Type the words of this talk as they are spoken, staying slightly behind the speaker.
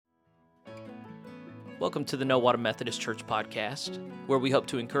Welcome to the No Water Methodist Church podcast, where we hope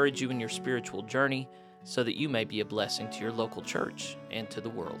to encourage you in your spiritual journey so that you may be a blessing to your local church and to the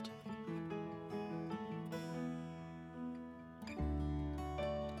world.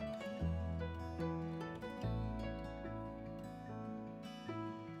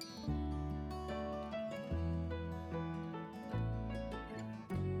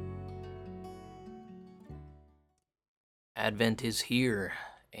 Advent is here,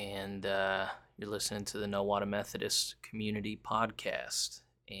 and you're listening to the No Water Methodist Community Podcast,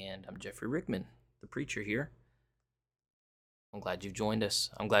 and I'm Jeffrey Rickman, the preacher here. I'm glad you've joined us.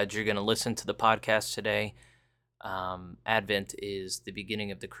 I'm glad you're going to listen to the podcast today. Advent is the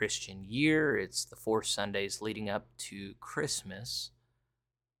beginning of the Christian year. It's the 4 Sundays leading up to Christmas,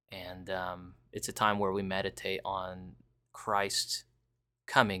 and it's a time where we meditate on Christ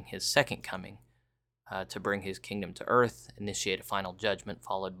coming, his second coming, to bring his kingdom to earth, initiate a final judgment,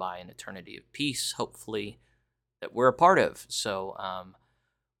 followed by an eternity of peace, hopefully, that we're a part of. So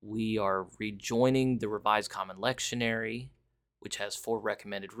we are rejoining the Revised Common Lectionary, which has 4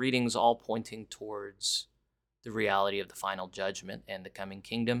 recommended readings, all pointing towards the reality of the final judgment and the coming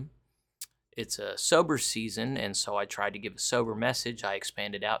kingdom. It's a sober season, and so I tried to give a sober message. I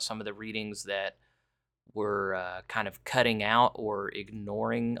expanded out some of the readings that were kind of cutting out or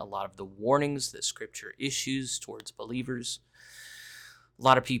ignoring a lot of the warnings that Scripture issues towards believers. A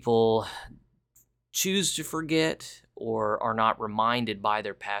lot of people choose to forget or are not reminded by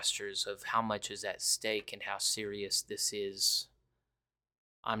their pastors of how much is at stake and how serious this is.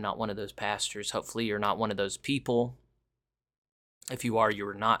 I'm not one of those pastors. Hopefully you're not one of those people. If you are,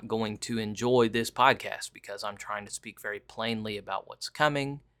 you're not going to enjoy this podcast because I'm trying to speak very plainly about what's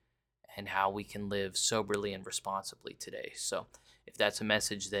coming and how we can live soberly and responsibly today. So if that's a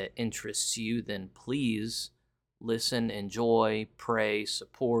message that interests you, then please listen, enjoy, pray,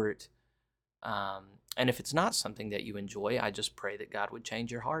 support. And if it's not something that you enjoy, I just pray that God would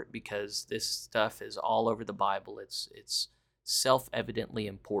change your heart, because this stuff is all over the Bible. It's self-evidently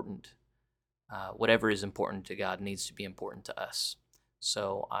important. Whatever is important to God needs to be important to us.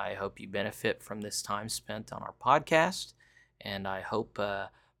 So I hope you benefit from this time spent on our podcast, and I hope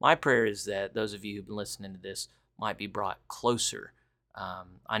my prayer is that those of you who've been listening to this might be brought closer.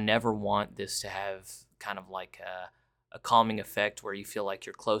 I never want this to have kind of like a calming effect where you feel like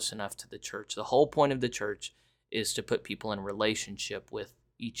you're close enough to the church. The whole point of the church is to put people in relationship with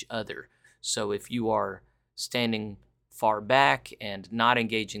each other. So if you are standing far back and not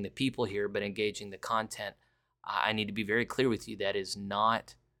engaging the people here, but engaging the content, I need to be very clear with you, that is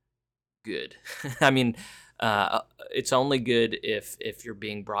not good. I mean, it's only good if you're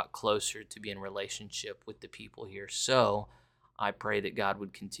being brought closer to be in relationship with the people here. So I pray that God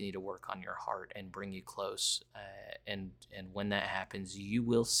would continue to work on your heart and bring you close. And when that happens, you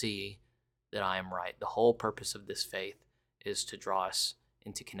will see that I am right. The whole purpose of this faith is to draw us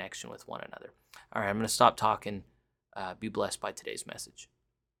into connection with one another. All right, I'm going to stop talking. Be blessed by today's message.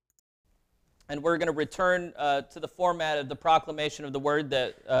 And we're going to return to the format of the proclamation of the word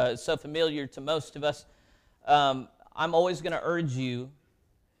that is so familiar to most of us. I'm always going to urge you,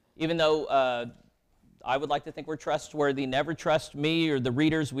 even though I would like to think we're trustworthy, never trust me or the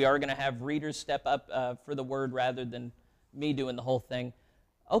readers. We are going to have readers step up for the word rather than me doing the whole thing.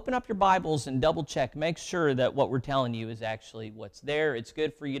 Open up your Bibles and double check. Make sure that what we're telling you is actually what's there. It's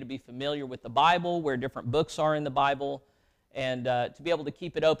good for you to be familiar with the Bible, where different books are in the Bible, and to be able to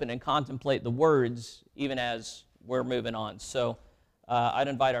keep it open and contemplate the words even as we're moving on. So I'd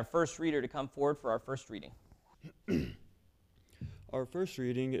invite our first reader to come forward for our first reading. Our first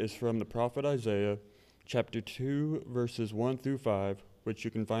reading is from the prophet Isaiah, chapter 2, verses 1 through 5, which you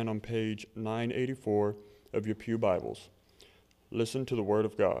can find on page 984 of your pew Bibles. Listen to the word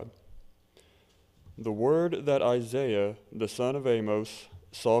of God. The word that Isaiah, the son of Amos,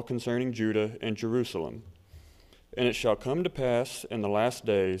 saw concerning Judah and Jerusalem. And it shall come to pass in the last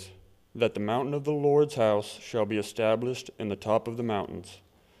days that the mountain of the Lord's house shall be established in the top of the mountains,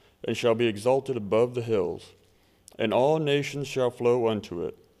 and shall be exalted above the hills, and all nations shall flow unto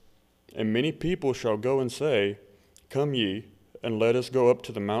it. And many people shall go and say, Come ye, and let us go up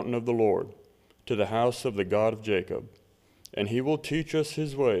to the mountain of the Lord, to the house of the God of Jacob. And he will teach us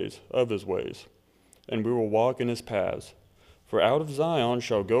his ways, and we will walk in his paths. For out of Zion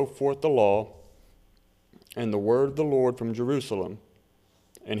shall go forth the law, and the word of the Lord from Jerusalem.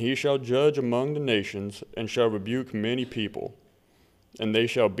 And he shall judge among the nations, and shall rebuke many people. And they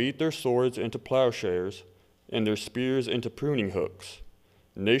shall beat their swords into plowshares, and their spears into pruning hooks.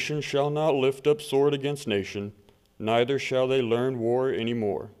 Nation shall not lift up sword against nation, neither shall they learn war any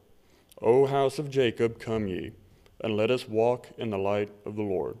more. O house of Jacob, come ye, and let us walk in the light of the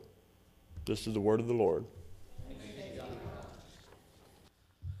Lord. This is the word of the Lord.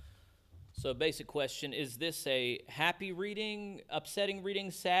 So basic question, is this a happy reading, upsetting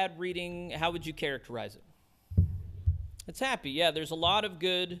reading, sad reading? How would you characterize it? It's happy, yeah. There's a lot of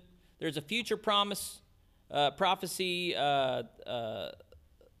good. There's a future prophecy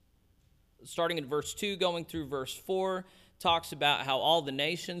starting in verse 2, going through verse 4, talks about how all the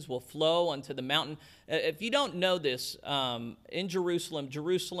nations will flow unto the mountain. If you don't know this, in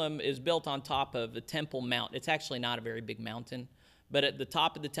Jerusalem is built on top of the Temple Mount. It's actually not a very big mountain. But at the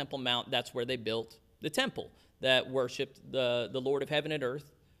top of the Temple Mount, that's where they built the temple that worshiped the Lord of heaven and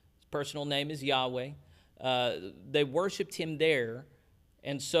earth. His personal name is Yahweh. They worshiped him there.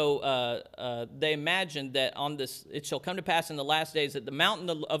 And so they imagined that on this, it shall come to pass in the last days that the mountain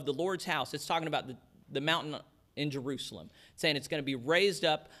of the Lord's house, it's talking about the mountain in Jerusalem, saying it's going to be raised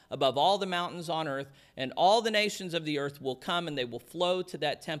up above all the mountains on earth, and all the nations of the earth will come and they will flow to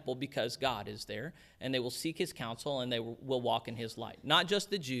that temple because God is there, and they will seek his counsel and they will walk in his light. Not just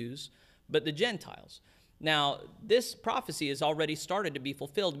the Jews, but the Gentiles. Now, this prophecy has already started to be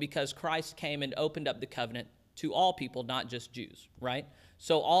fulfilled because Christ came and opened up the covenant to all people, not just Jews, right?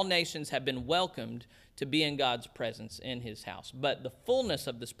 So all nations have been welcomed to be in God's presence in his house. But the fullness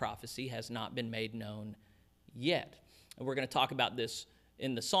of this prophecy has not been made known yet. And we're going to talk about this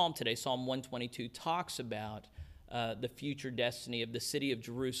in the Psalm today. Psalm 122 talks about the future destiny of the city of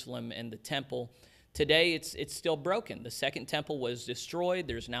Jerusalem and the temple. Today, it's still broken. The second temple was destroyed.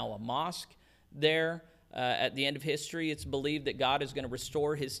 There's now a mosque there. At the end of history, it's believed that God is going to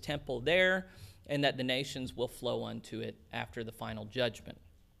restore his temple there and that the nations will flow unto it after the final judgment.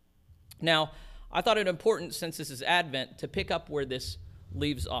 Now, I thought it important, since this is Advent, to pick up where this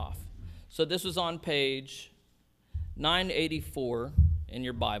leaves off. So this was on page 984 in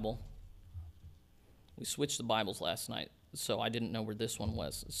your Bible. We switched the Bibles last night, so I didn't know where this one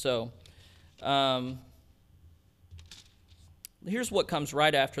was. So here's what comes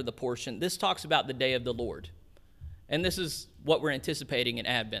right after the portion. This talks about the day of the Lord. And this is what we're anticipating in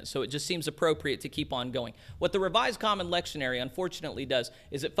Advent, so it just seems appropriate to keep on going. What the Revised Common Lectionary unfortunately does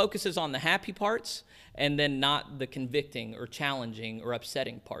is it focuses on the happy parts and then not the convicting or challenging or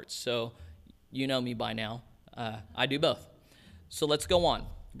upsetting parts. So you know me by now. I do both. So let's go on.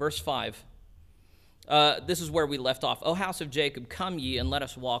 Verse 5. This is where we left off. O house of Jacob, come ye, and let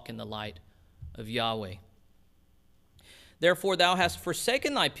us walk in the light of Yahweh. Therefore thou hast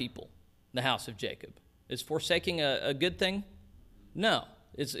forsaken thy people, the house of Jacob. Is forsaking a good thing? No.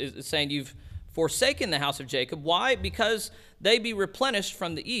 It's saying you've forsaken the house of Jacob. Why? Because they be replenished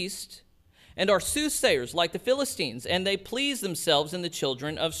from the east, and are soothsayers like the Philistines, and they please themselves in the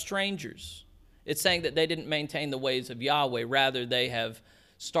children of strangers. It's saying that they didn't maintain the ways of Yahweh. Rather, they have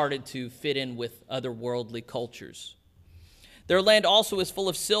started to fit in with other worldly cultures. Their land also is full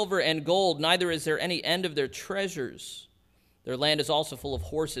of silver and gold, neither is there any end of their treasures. Their land is also full of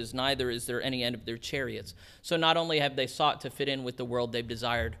horses, neither is there any end of their chariots. So not only have they sought to fit in with the world, they've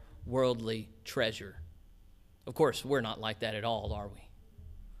desired worldly treasure. Of course, we're not like that at all, are we?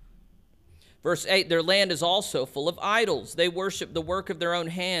 Verse 8, their land is also full of idols. They worship the work of their own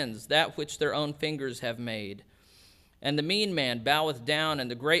hands, that which their own fingers have made. And the mean man boweth down,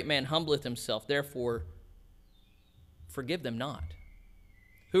 and the great man humbleth himself. Therefore, forgive them not.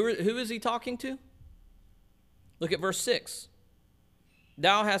 Who is he talking to? Look at verse 6.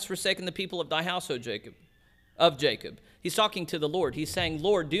 Thou hast forsaken the people of thy house, O Jacob, of Jacob. He's talking to the Lord. He's saying,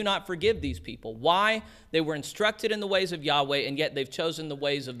 Lord, do not forgive these people. Why? They were instructed in the ways of Yahweh, and yet they've chosen the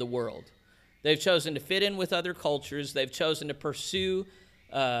ways of the world. They've chosen to fit in with other cultures. They've chosen to pursue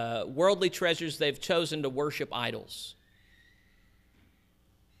worldly treasures. They've chosen to worship idols.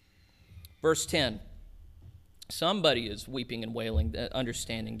 Verse 10. Somebody is weeping and wailing,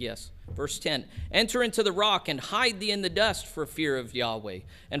 understanding, yes. Verse 10, enter into the rock and hide thee in the dust for fear of Yahweh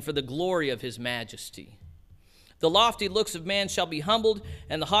and for the glory of his majesty. The lofty looks of man shall be humbled,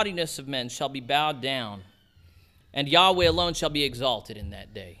 and the haughtiness of men shall be bowed down, and Yahweh alone shall be exalted in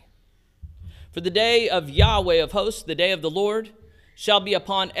that day. For the day of Yahweh of hosts, the day of the Lord, shall be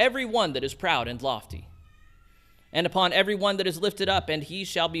upon every one that is proud and lofty, and upon every one that is lifted up, and he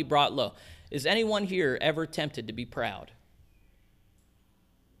shall be brought low. Is anyone here ever tempted to be proud?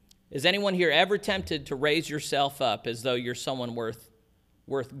 Is anyone here ever tempted to raise yourself up as though you're someone worth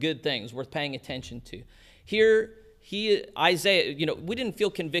good things, worth paying attention to? Here, Isaiah, we didn't feel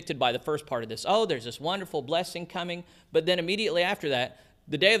convicted by the first part of this. Oh, there's this wonderful blessing coming. But then immediately after that,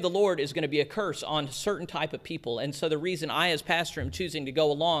 the day of the Lord is going to be a curse on a certain type of people. And so the reason I, as pastor, am choosing to go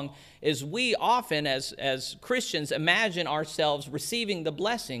along is we often, as Christians, imagine ourselves receiving the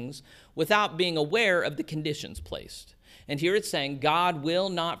blessings without being aware of the conditions placed. And here it's saying God will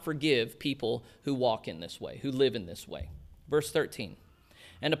not forgive people who walk in this way, who live in this way. Verse 13.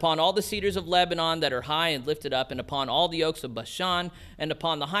 And upon all the cedars of Lebanon that are high and lifted up, and upon all the oaks of Bashan, and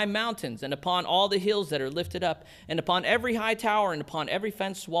upon the high mountains, and upon all the hills that are lifted up, and upon every high tower, and upon every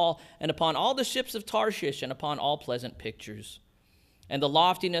fenced wall, and upon all the ships of Tarshish, and upon all pleasant pictures. And the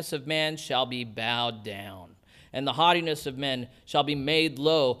loftiness of man shall be bowed down, and the haughtiness of men shall be made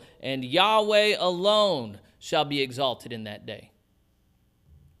low, and Yahweh alone shall be exalted in that day.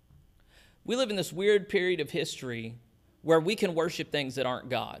 We live in this weird period of history where we can worship things that aren't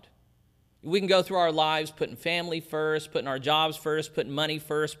God. We can go through our lives putting family first, putting our jobs first, putting money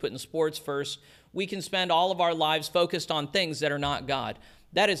first, putting sports first. We can spend all of our lives focused on things that are not God.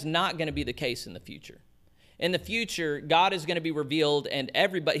 That is not going to be the case in the future. In the future, God is going to be revealed, and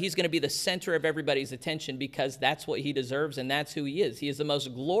He's going to be the center of everybody's attention because that's what He deserves and that's who He is. He is the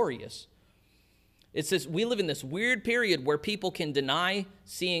most glorious. We live in this weird period where people can deny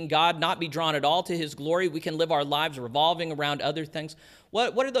seeing God, not be drawn at all to His glory. We can live our lives revolving around other things.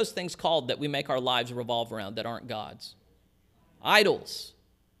 What are those things called that we make our lives revolve around that aren't God's? Idols.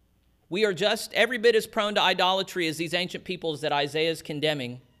 We are just every bit as prone to idolatry as these ancient peoples that Isaiah is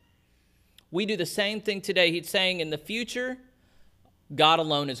condemning. We do the same thing today. He's saying in the future, God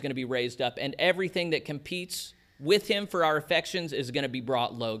alone is going to be raised up, and everything that competes with Him for our affections is going to be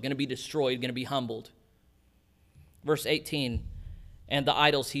brought low, going to be destroyed, going to be humbled. Verse 18, and the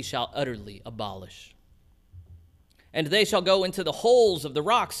idols He shall utterly abolish. And they shall go into the holes of the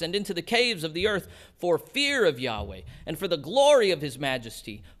rocks and into the caves of the earth for fear of Yahweh and for the glory of His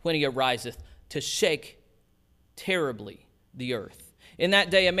majesty when He ariseth to shake terribly the earth. In that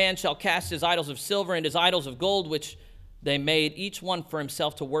day a man shall cast his idols of silver and his idols of gold, which they made each one for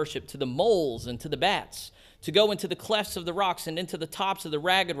himself to worship, to the moles and to the bats, to go into the clefts of the rocks and into the tops of the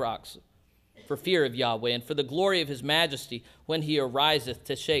ragged rocks, for fear of Yahweh and for the glory of His majesty, when He ariseth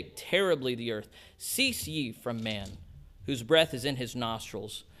to shake terribly the earth. Cease ye from man, whose breath is in his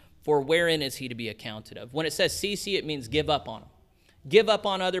nostrils, for wherein is he to be accounted of? When it says cease ye, it means give up on them. Give up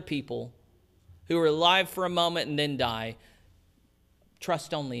on other people who are alive for a moment and then die.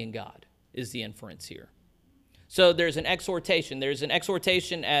 Trust only in God is the inference here. So there's an exhortation. There's an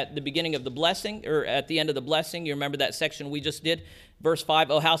exhortation at the beginning of the blessing, or at the end of the blessing. You remember that section we just did? Verse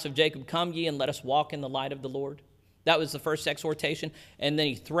 5, O house of Jacob, come ye and let us walk in the light of the Lord. That was the first exhortation. And then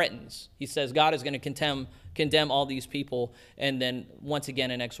He threatens. He says God is going to condemn all these people. And then once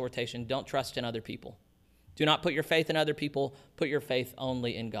again an exhortation, don't trust in other people. Do not put your faith in other people. Put your faith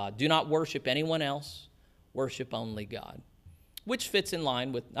only in God. Do not worship anyone else. Worship only God. Which fits in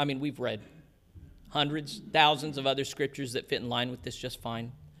line with, we've read hundreds, thousands of other scriptures that fit in line with this just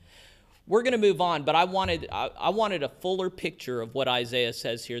fine. We're going to move on, but I wanted a fuller picture of what Isaiah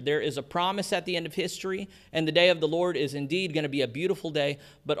says here. There is a promise at the end of history, and the day of the Lord is indeed going to be a beautiful day,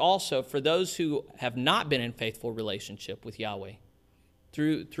 but also for those who have not been in faithful relationship with Yahweh,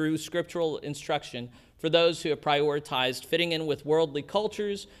 through scriptural instruction, for those who have prioritized fitting in with worldly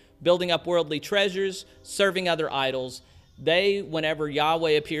cultures, building up worldly treasures, serving other idols, whenever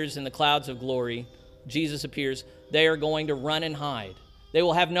Yahweh appears in the clouds of glory, Jesus appears, they are going to run and hide. They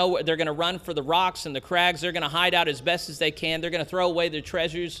will have they're going to run for the rocks and the crags. They're going to hide out as best as they can. They're going to throw away their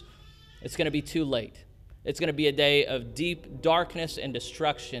treasures. It's going to be too late. It's going to be a day of deep darkness and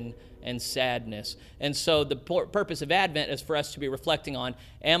destruction and sadness. And so the purpose of Advent is for us to be reflecting on,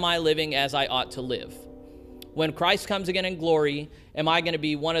 am I living as I ought to live? When Christ comes again in glory, am I going to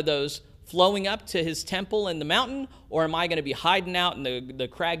be one of those flowing up to His temple in the mountain, or am I going to be hiding out in the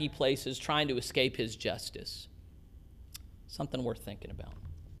craggy places trying to escape His justice? Something worth thinking about.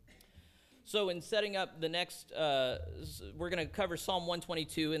 So in setting up the next, we're going to cover Psalm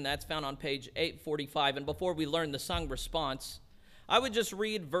 122, and that's found on page 845. And before we learn the sung response, I would just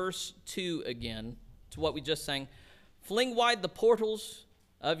read verse 2 again to what we just sang. Fling wide the portals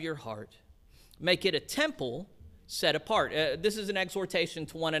of your heart. Make it a temple set apart. This is an exhortation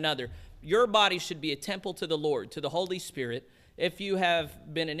to one another. Your body should be a temple to the Lord, to the Holy Spirit. If you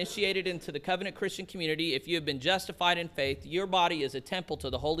have been initiated into the covenant Christian community, if you have been justified in faith, your body is a temple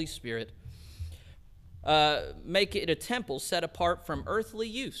to the Holy Spirit. Make it a temple set apart from earthly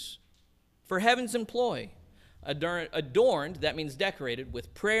use, for heaven's employ, adorned, that means decorated,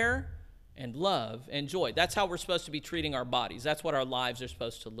 with prayer and love and joy. That's how we're supposed to be treating our bodies. That's what our lives are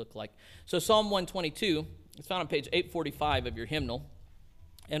supposed to look like. So Psalm 122, it's found on page 845 of your hymnal,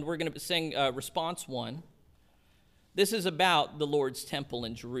 and we're going to sing response 1. This is about the Lord's temple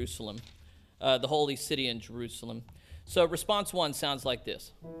in Jerusalem, the holy city in Jerusalem. So response 1 sounds like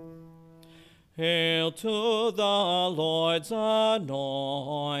this. Hail to the Lord's anointed,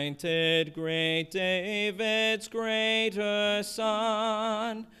 great David's greater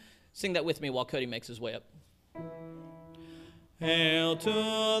son. Sing that with me while Cody makes his way up. Hail to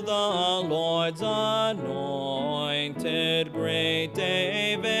the Lord's anointed, great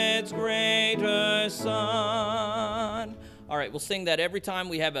David's greater son. All right, we'll sing that every time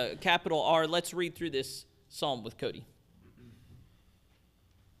we have a capital R. Let's read through this psalm with Cody.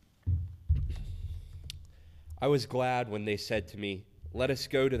 I was glad when they said to me, "Let us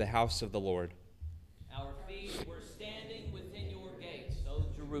go to the house of the Lord." Our feet were standing within your gates, O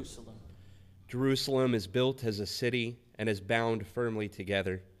Jerusalem. Jerusalem is built as a city and is bound firmly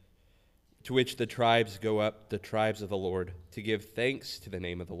together, to which the tribes go up, the tribes of the Lord, to give thanks to the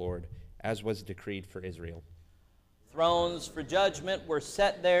name of the Lord, as was decreed for Israel. Thrones for judgment were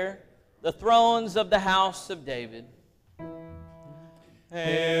set there, the thrones of the house of David.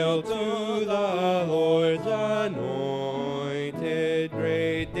 Hail to the Lord's anointed,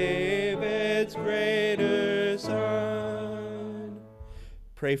 great David's greater son.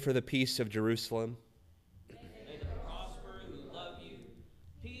 Pray for the peace of Jerusalem. May the prosper who love you.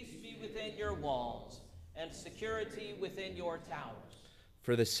 Peace be within your walls, and security within your towers.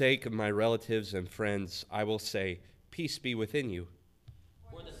 For the sake of my relatives and friends, I will say, peace be within you.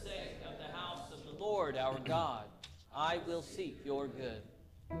 For the sake of the house of the Lord our God, I will seek your good.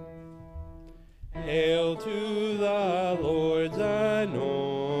 Hail to the Lord's anointed,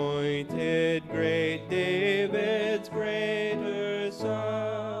 great David's greater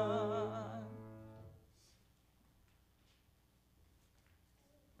son.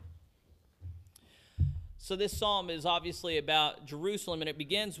 So this psalm is obviously about Jerusalem, and it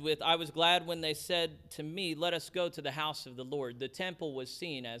begins with, I was glad when they said to me, let us go to the house of the Lord. The temple was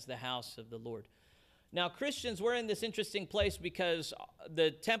seen as the house of the Lord. Now, Christians, we're in this interesting place because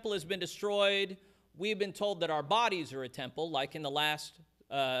the temple has been destroyed. We've been told that our bodies are a temple, like in the last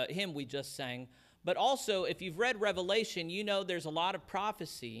hymn we just sang. But also, if you've read Revelation, you know there's a lot of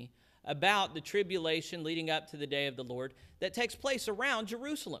prophecy about the tribulation leading up to the day of the Lord that takes place around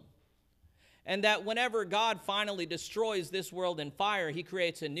Jerusalem. And that whenever God finally destroys this world in fire, he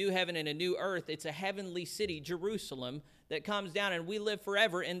creates a new heaven and a new earth. It's a heavenly city, Jerusalem, that comes down, and we live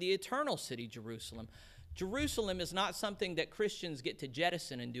forever in the eternal city, Jerusalem. Jerusalem is not something that Christians get to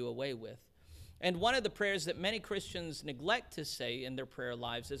jettison and do away with. And one of the prayers that many Christians neglect to say in their prayer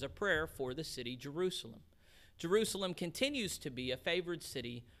lives is a prayer for the city, Jerusalem. Jerusalem continues to be a favored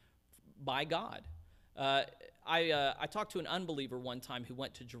city by God. I talked to an unbeliever one time who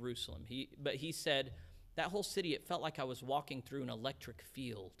went to Jerusalem. He said, that whole city, it felt like I was walking through an electric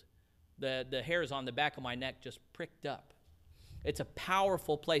field. The hairs on the back of my neck just pricked up. It's a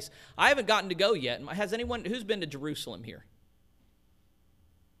powerful place. I haven't gotten to go yet. Has anyone, who's been to Jerusalem here?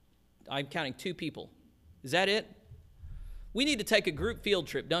 I'm counting 2 people. Is that it? We need to take a group field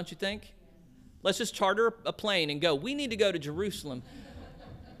trip, don't you think? Let's just charter a plane and go. We need to go to Jerusalem.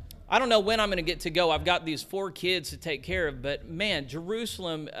 I don't know when I'm going to get to go. I've got these 4 kids to take care of, but man,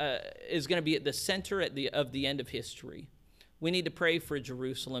 Jerusalem is going to be at the center of the end of history. We need to pray for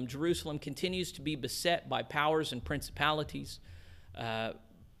Jerusalem. Jerusalem continues to be beset by powers and principalities,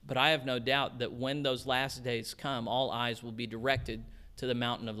 but I have no doubt that when those last days come, all eyes will be directed to the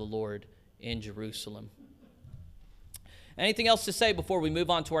mountain of the Lord in Jerusalem. Anything else to say before we move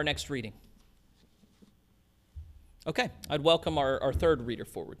on to our next reading? Okay, I'd welcome our third reader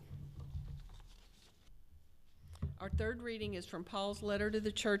forward. Our third reading is from Paul's letter to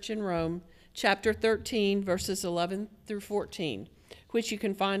the church in Rome, chapter 13, verses 11 through 14, which you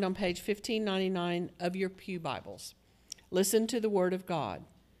can find on page 1599 of your pew Bibles. Listen to the word of God.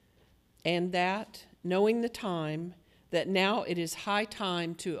 And that, knowing the time, that now it is high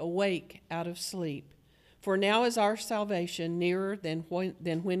time to awake out of sleep. For now is our salvation nearer than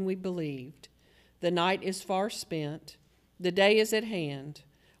when we believed. The night is far spent, the day is at hand.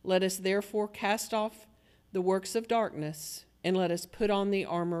 Let us therefore cast off the works of darkness, and let us put on the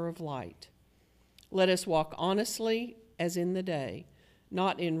armor of light. Let us walk honestly as in the day,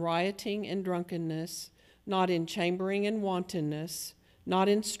 not in rioting and drunkenness, not in chambering and wantonness, not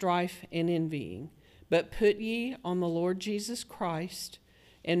in strife and envying, but put ye on the Lord Jesus Christ,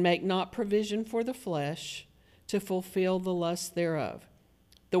 and make not provision for the flesh to fulfill the lusts thereof.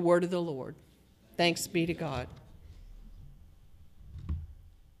 The word of the Lord. Thanks be to God.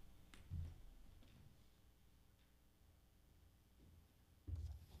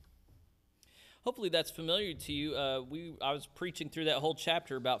 Hopefully that's familiar to you. I was preaching through that whole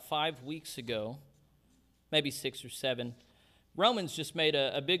chapter about 5 weeks ago, maybe 6 or 7. Romans just made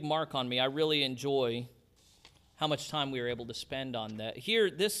a big mark on me. I really enjoy how much time we were able to spend on that. Here,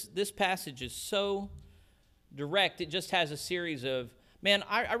 this passage is so direct. It just has a series of, man,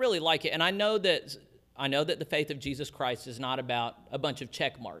 I really like it. And I know that the faith of Jesus Christ is not about a bunch of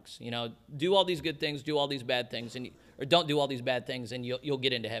check marks. You know, do all these good things, do all these bad things, or don't do all these bad things, and you'll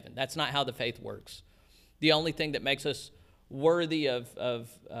get into heaven. That's not how the faith works. The only thing that makes us worthy of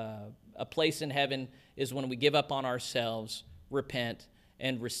a place in heaven is when we give up on ourselves, repent,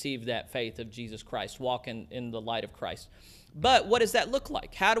 and receive that faith of Jesus Christ, walk in the light of Christ. But what does that look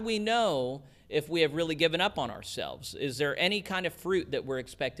like? How do we know if we have really given up on ourselves? Is there any kind of fruit that we're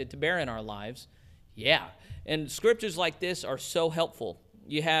expected to bear in our lives? Yeah. And scriptures like this are so helpful.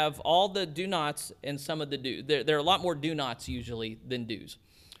 You have all the do nots and some of the do. There are a lot more do nots usually than do's.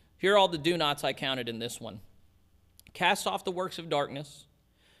 Here are all the do nots I counted in this one. Cast off the works of darkness,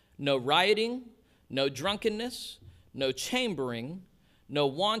 no rioting, no drunkenness, no chambering, no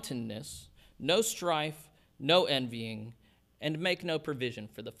wantonness, no strife, no envying, and make no provision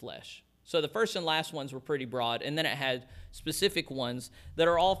for the flesh. So the first and last ones were pretty broad, and then it had specific ones that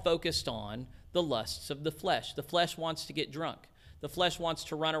are all focused on the lusts of the flesh. The flesh wants to get drunk. The flesh wants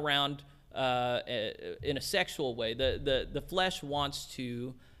to run around in a sexual way. The flesh wants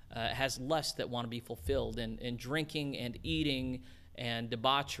to, has lusts that want to be fulfilled in drinking and eating and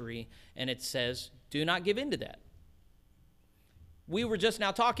debauchery, and it says, do not give in to that. We were just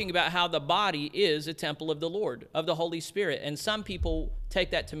now talking about how the body is a temple of the Lord, of the Holy Spirit. And some people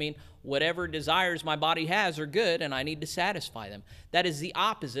take that to mean whatever desires my body has are good and I need to satisfy them. That is the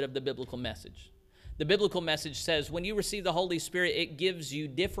opposite of the biblical message. The biblical message says when you receive the Holy Spirit, it gives you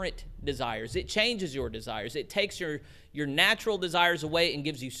different desires. It changes your desires. It takes your natural desires away and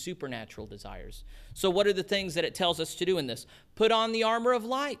gives you supernatural desires. So what are the things that it tells us to do in this? Put on the armor of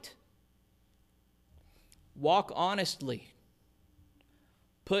light. Walk honestly.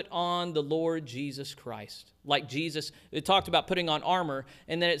 Put on the Lord Jesus Christ. Like Jesus, it talked about putting on armor,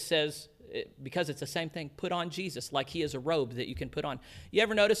 and then it says, because it's the same thing, put on Jesus, like he is a robe that you can put on. You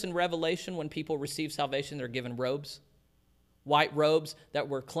ever notice in Revelation when people receive salvation, they're given robes? White robes that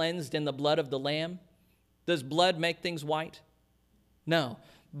were cleansed in the blood of the Lamb? Does blood make things white? No,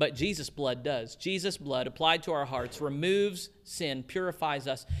 but Jesus' blood does. Jesus' blood applied to our hearts removes sin, purifies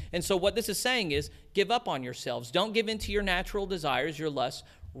us. And so what this is saying is, give up on yourselves. Don't give in to your natural desires, your lusts.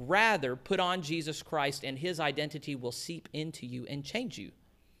 Rather, put on Jesus Christ, and his identity will seep into you and change you.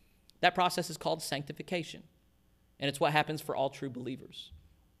 That process is called sanctification, and it's what happens for all true believers.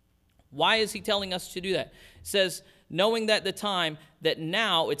 Why is he telling us to do that? It says, knowing that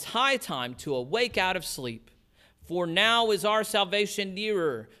now it's high time to awake out of sleep, for now is our salvation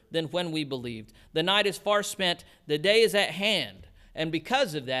nearer than when we believed. The night is far spent, the day is at hand, and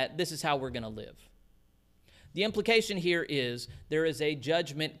because of that, this is how we're going to live. The implication here is there is a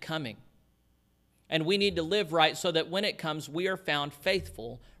judgment coming, and we need to live right so that when it comes, we are found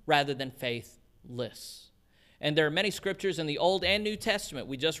faithful rather than faithless. And there are many scriptures in the Old and New Testament.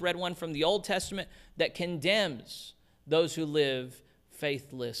 We just read one from the Old Testament that condemns those who live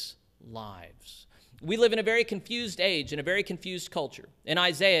faithless lives. We live in a very confused age, in a very confused culture. In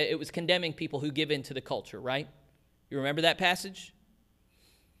Isaiah, it was condemning people who give in to the culture, right? You remember that passage?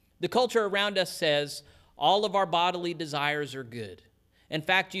 The culture around us says all of our bodily desires are good. In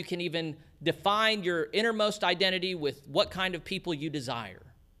fact, you can even define your innermost identity with what kind of people you desire.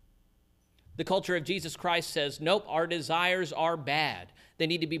 The culture of Jesus Christ says, nope, our desires are bad. They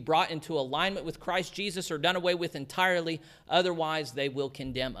need to be brought into alignment with Christ Jesus or done away with entirely. Otherwise, they will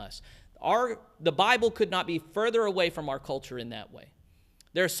condemn us. The Bible could not be further away from our culture in that way.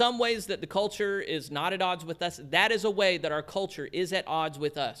 There are some ways that the culture is not at odds with us. That is a way that our culture is at odds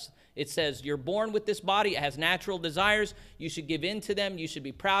with us. It says, you're born with this body. It has natural desires. You should give in to them. You should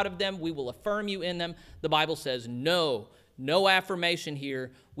be proud of them. We will affirm you in them. The Bible says, no affirmation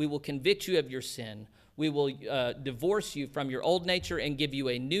here. We will convict you of your sin. We will divorce you from your old nature and give you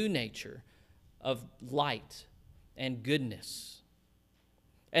a new nature of light and goodness.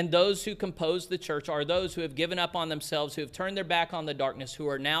 And those who compose the church are those who have given up on themselves, who have turned their back on the darkness, who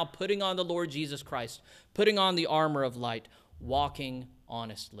are now putting on the Lord Jesus Christ, putting on the armor of light, walking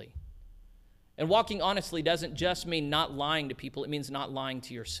honestly. And walking honestly doesn't just mean not lying to people. It means not lying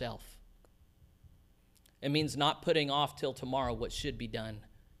to yourself. It means not putting off till tomorrow what should be done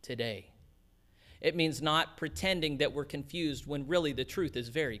today. It means not pretending that we're confused when really the truth is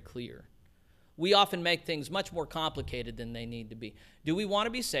very clear. We often make things much more complicated than they need to be. Do we want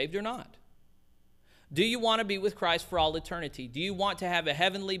to be saved or not? Do you want to be with Christ for all eternity? Do you want to have a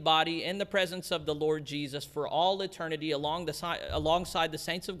heavenly body in the presence of the Lord Jesus for all eternity alongside the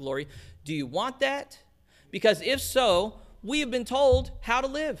saints of glory? Do you want that? Because if so, we have been told how to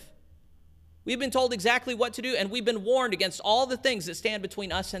live. We've been told exactly what to do, and we've been warned against all the things that stand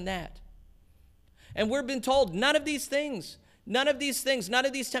between us and that. And we've been told none of these temptations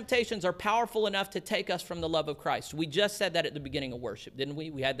are powerful enough to take us from the love of Christ. We just said that at the beginning of worship, didn't we?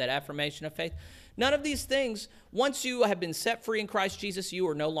 We had that affirmation of faith. None of these things, once you have been set free in Christ Jesus, you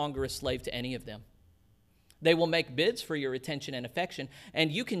are no longer a slave to any of them. They will make bids for your attention and affection,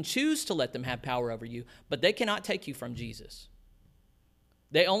 and you can choose to let them have power over you, but they cannot take you from Jesus.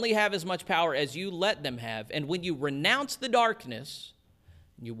 They only have as much power as you let them have. And when you renounce the darkness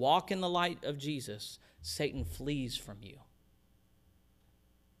and you walk in the light of Jesus, Satan flees from you.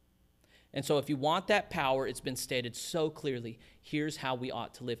 And so if you want that power, it's been stated so clearly, here's how we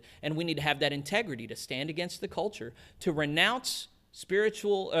ought to live. And we need to have that integrity to stand against the culture, to renounce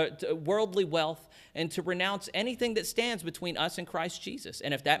worldly wealth, and to renounce anything that stands between us and Christ Jesus.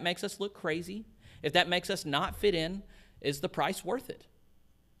 And if that makes us look crazy, if that makes us not fit in, is the price worth it?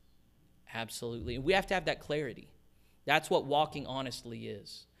 Absolutely. And we have to have that clarity. That's what walking honestly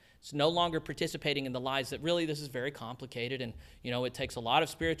is. It's no longer participating in the lies that really this is very complicated and, it takes a lot of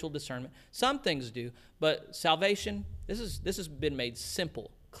spiritual discernment. Some things do, but salvation, this has been made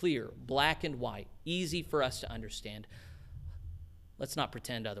simple, clear, black and white, easy for us to understand. Let's not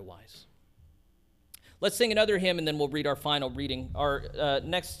pretend otherwise. Let's sing another hymn and then we'll read our final reading. Our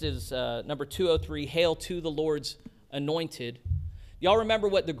next is number 203, Hail to the Lord's Anointed. Y'all remember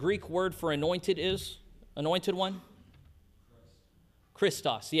what the Greek word for anointed is? Anointed one?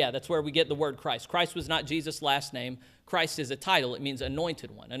 Christos. Yeah, that's where we get the word Christ. Christ was not Jesus' last name. Christ is a title. It means anointed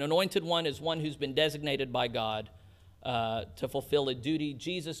one. An anointed one is one who's been designated by God to fulfill a duty.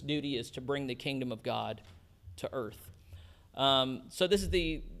 Jesus' duty is to bring the kingdom of God to earth. So this is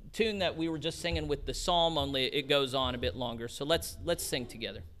the tune that we were just singing with the psalm, only it goes on a bit longer. So let's sing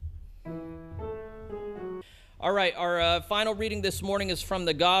together. All right, our final reading this morning is from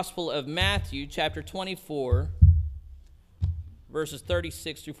the Gospel of Matthew, chapter 24, verses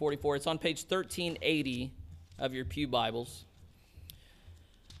 36 through 44. It's on page 1380 of your pew Bibles.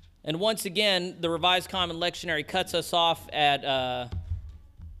 And once again, the Revised Common Lectionary cuts us off at a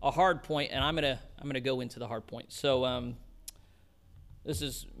hard point, and I'm gonna go into the hard point. So this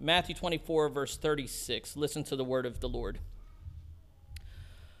is Matthew 24, verse 36. Listen to the word of the Lord.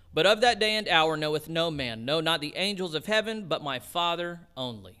 But of that day and hour knoweth no man, no, not the angels of heaven, but my Father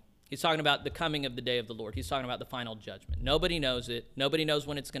only. He's talking about the coming of the day of the Lord. He's talking about the final judgment. Nobody knows it. Nobody knows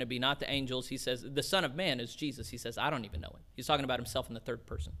when it's going to be, not the angels. He says, the Son of Man is Jesus. He says, I don't even know it. He's talking about himself in the third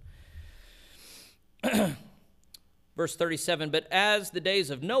person. Verse 37, but as the days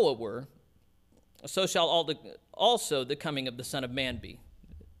of Noah were, so shall also the coming of the Son of Man be.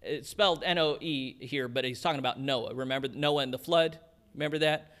 It's spelled N-O-E here, but he's talking about Noah. Remember Noah and the flood? Remember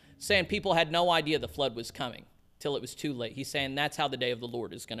that? Saying people had no idea the flood was coming till it was too late. He's saying that's how the day of the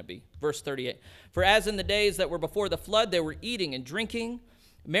Lord is going to be. Verse 38, for as in the days that were before the flood, they were eating and drinking,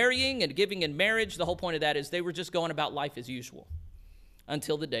 marrying and giving in marriage. The whole point of that is they were just going about life as usual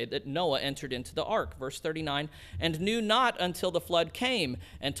until the day that Noah entered into the ark. Verse 39, and knew not until the flood came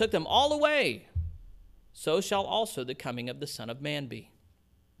and took them all away. So shall also the coming of the Son of Man be.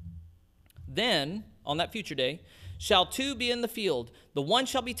 Then, on that future day, shall two be in the field, the one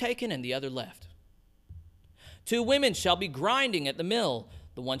shall be taken and the other left. Two women shall be grinding at the mill,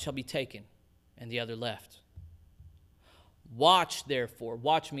 the one shall be taken and the other left. Watch therefore,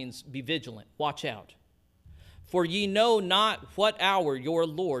 watch means be vigilant, watch out. For ye know not what hour your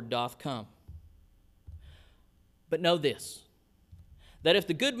Lord doth come. But know this, that if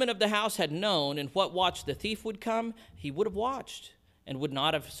the goodman of the house had known in what watch the thief would come, he would have watched and would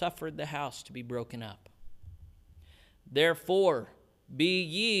not have suffered the house to be broken up. Therefore, be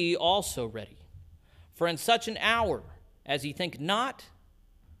ye also ready, for in such an hour as ye think not,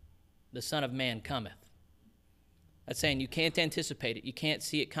 the Son of Man cometh. That's saying you can't anticipate it. You can't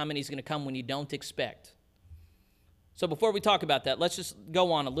see it coming. He's going to come when you don't expect. So before we talk about that, let's just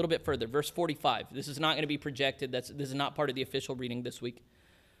go on a little bit further. Verse 45. This is not going to be projected. This is not part of the official reading this week.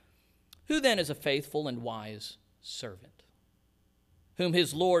 Who then is a faithful and wise servant, whom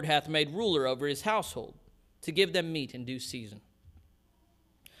his Lord hath made ruler over his household, to give them meat in due season?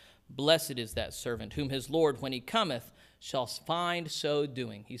 Blessed is that servant whom his Lord, when he cometh, shall find so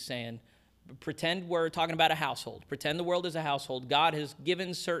doing. He's saying, pretend we're talking about a household. Pretend the world is a household. God has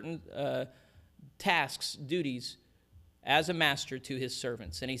given certain tasks, duties, as a master to his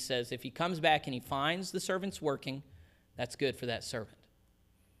servants. And he says, if he comes back and he finds the servants working, that's good for that servant.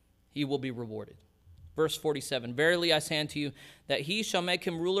 He will be rewarded. Verse 47, verily I say unto you, that he shall make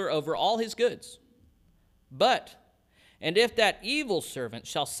him ruler over all his goods. But, and if that evil servant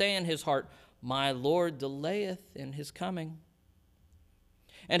shall say in his heart, my Lord delayeth in his coming,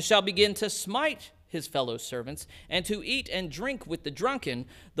 and shall begin to smite his fellow servants, and to eat and drink with the drunken,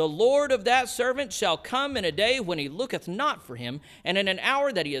 the Lord of that servant shall come in a day when he looketh not for him, and in an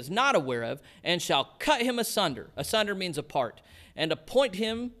hour that he is not aware of, and shall cut him asunder. Asunder means apart. And appoint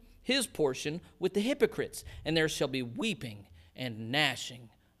him his portion with the hypocrites, and there shall be weeping and gnashing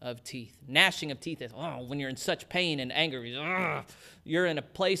of teeth. Gnashing of teeth is, when you're in such pain and anger, you're in a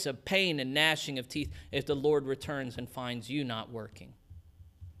place of pain and gnashing of teeth if the Lord returns and finds you not working.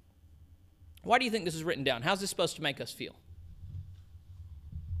 Why do you think this is written down? How's this supposed to make us feel?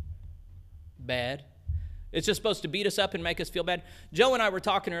 Bad. It's just supposed to beat us up and make us feel bad. Joe and I were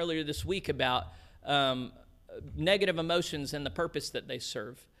talking earlier this week about negative emotions and the purpose that they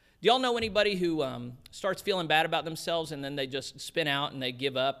serve. Do y'all know anybody who starts feeling bad about themselves and then they just spin out and they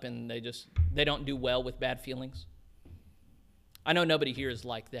give up and they don't do well with bad feelings? I know nobody here is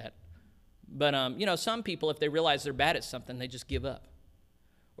like that. But, some people, if they realize they're bad at something, they just give up.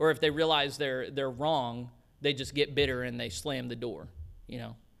 Or if they realize they're wrong, they just get bitter and they slam the door,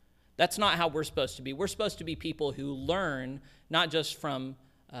 That's not how we're supposed to be. We're supposed to be people who learn not just from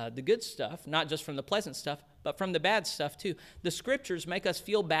the good stuff, not just from the pleasant stuff, but from the bad stuff too. The scriptures make us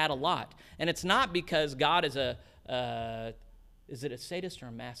feel bad a lot. And it's not because God is is it a sadist or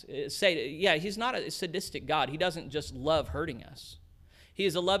a masochist? Yeah, he's not a sadistic God. He doesn't just love hurting us. He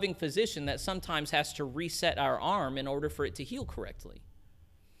is a loving physician that sometimes has to reset our arm in order for it to heal correctly.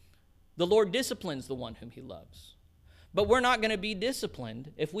 The Lord disciplines the one whom he loves. But we're not going to be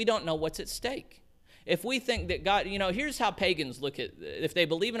disciplined if we don't know what's at stake. If we think that God, here's how pagans look at, if they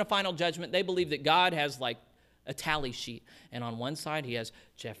believe in a final judgment, they believe that God has like a tally sheet. And on one side, he has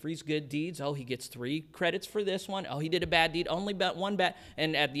Jeffrey's good deeds. Oh, he gets 3 credits for this one. Oh, he did a bad deed, only one bad.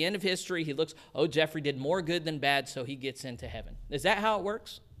 And at the end of history, he looks, oh, Jeffrey did more good than bad, so he gets into heaven. Is that how it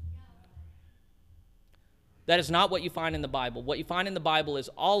works? That is not what you find in the Bible. What you find in the Bible is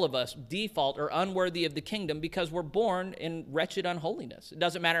all of us default or unworthy of the kingdom because we're born in wretched unholiness. It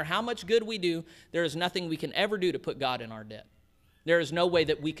doesn't matter how much good we do, there is nothing we can ever do to put God in our debt. There is no way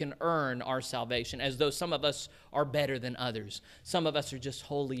that we can earn our salvation, as though some of us are better than others. Some of us are just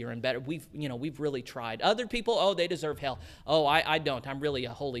holier and better. We've really tried. Other people, oh, they deserve hell. Oh, I don't. I'm really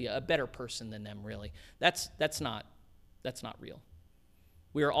a better person than them, really. That's not real.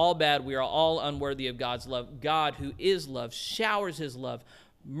 We are all bad. We are all unworthy of God's love. God, who is love, showers his love,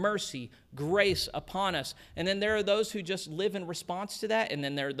 mercy, grace upon us. And then there are those who just live in response to that, and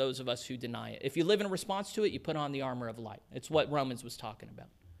then there are those of us who deny it. If you live in response to it, you put on the armor of light. It's what Romans was talking about.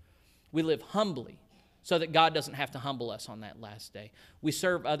 We live humbly so that God doesn't have to humble us on that last day. We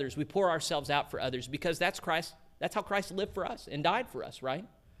serve others. We pour ourselves out for others because that's Christ. That's how Christ lived for us and died for us, right?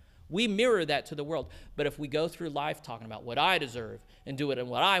 We mirror that to the world. But if we go through life talking about what I deserve and do it and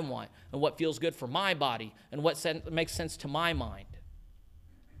what I want and what feels good for my body and what makes sense to my mind,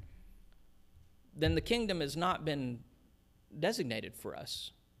 then the kingdom has not been designated for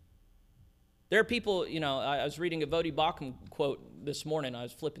us. There are people, I was reading a Vodi Bakum quote this morning. I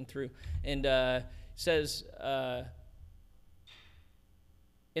was flipping through, and it says,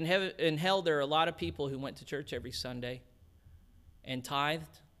 in hell there are a lot of people who went to church every Sunday and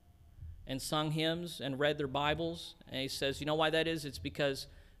tithed and sung hymns and read their Bibles. And he says, you know why that is? It's because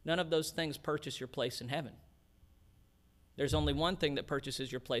none of those things purchase your place in heaven. There's only one thing that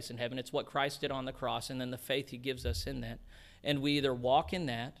purchases your place in heaven. It's what Christ did on the cross and then the faith he gives us in that. And we either walk in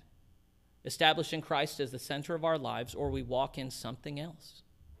that, establishing Christ as the center of our lives, or we walk in something else.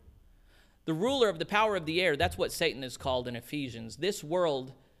 The ruler of the power of the air, that's what Satan is called in Ephesians. This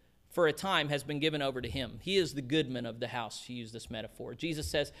world, for a time, has been given over to him. He is the goodman of the house, to use this metaphor. Jesus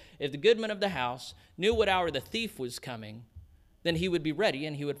says, if the goodman of the house knew what hour the thief was coming, then he would be ready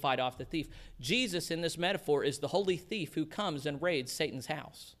and he would fight off the thief. Jesus, in this metaphor, is the holy thief who comes and raids Satan's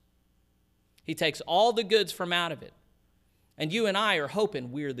house. He takes all the goods from out of it. And you and I are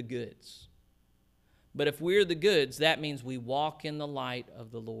hoping we're the goods. But if we're the goods, that means we walk in the light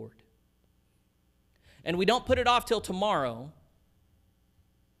of the Lord. And we don't put it off till tomorrow,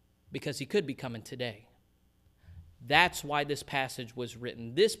 because he could be coming today. That's why this passage was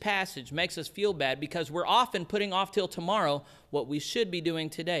written. This passage makes us feel bad because we're often putting off till tomorrow what we should be doing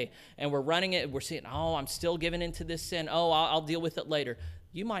today. And we're running it, and we're saying, oh, I'm still giving into this sin. Oh, I'll deal with it later.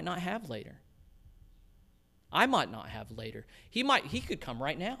 You might not have later. I might not have later. He could come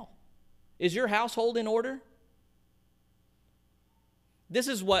right now. Is your household in order? This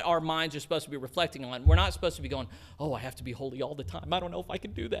is what our minds are supposed to be reflecting on. We're not supposed to be going, oh, I have to be holy all the time. I don't know if I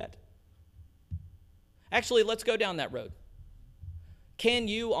can do that. Actually, let's go down that road. Can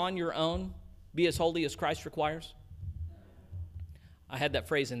you on your own be as holy as Christ requires? I had that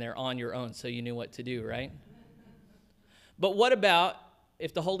phrase in there, on your own, so you knew what to do, right? But what about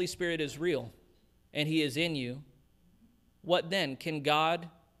if the Holy Spirit is real and he is in you, what then? Can God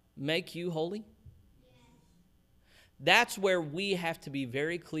make you holy? That's where we have to be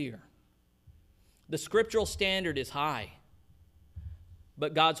very clear. The scriptural standard is high,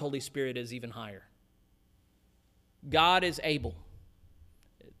 but God's Holy Spirit is even higher. God is able.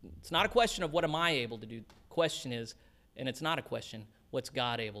 It's not a question of what am I able to do. The question is, and it's not a question, what's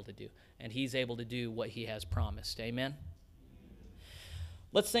God able to do? And he's able to do what he has promised. Amen?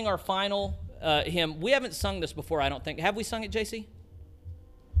 Let's sing our final hymn. We haven't sung this before, I don't think. Have we sung it, JC?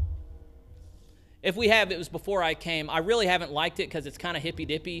 If we have, it was before I came. I really haven't liked it because it's kind of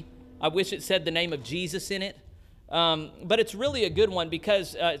hippy-dippy. I wish it said the name of Jesus in it. But it's really a good one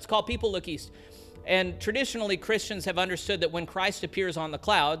because it's called People Look East. And traditionally, Christians have understood that when Christ appears on the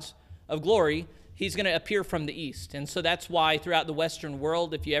clouds of glory, he's going to appear from the east. And so that's why throughout the Western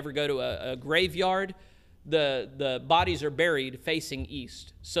world, if you ever go to a graveyard, the bodies are buried facing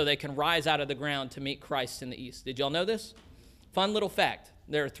east so they can rise out of the ground to meet Christ in the east. Did y'all know this? Fun little fact.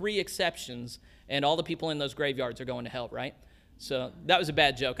 There are 3 exceptions, and all the people in those graveyards are going to hell, right? So that was a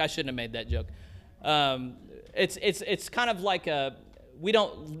bad joke. I shouldn't have made that joke. It's kind of like we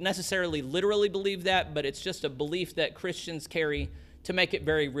don't necessarily literally believe that, but it's just a belief that Christians carry to make it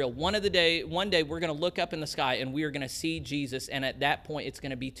very real. One day we're going to look up in the sky and we are going to see Jesus, and at that point it's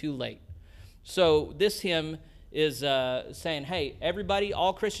going to be too late. So this hymn is saying, hey, everybody,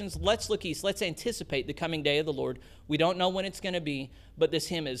 all Christians, let's look east. Let's anticipate the coming day of the Lord. We don't know when it's going to be, but this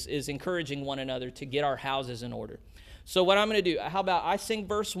hymn is encouraging one another to get our houses in order. So what I'm going to do, how about I sing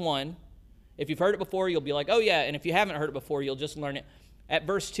verse 1. If you've heard it before, you'll be like, oh yeah, and if you haven't heard it before, you'll just learn it. At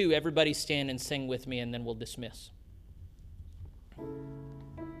verse 2, everybody stand and sing with me, and then we'll dismiss.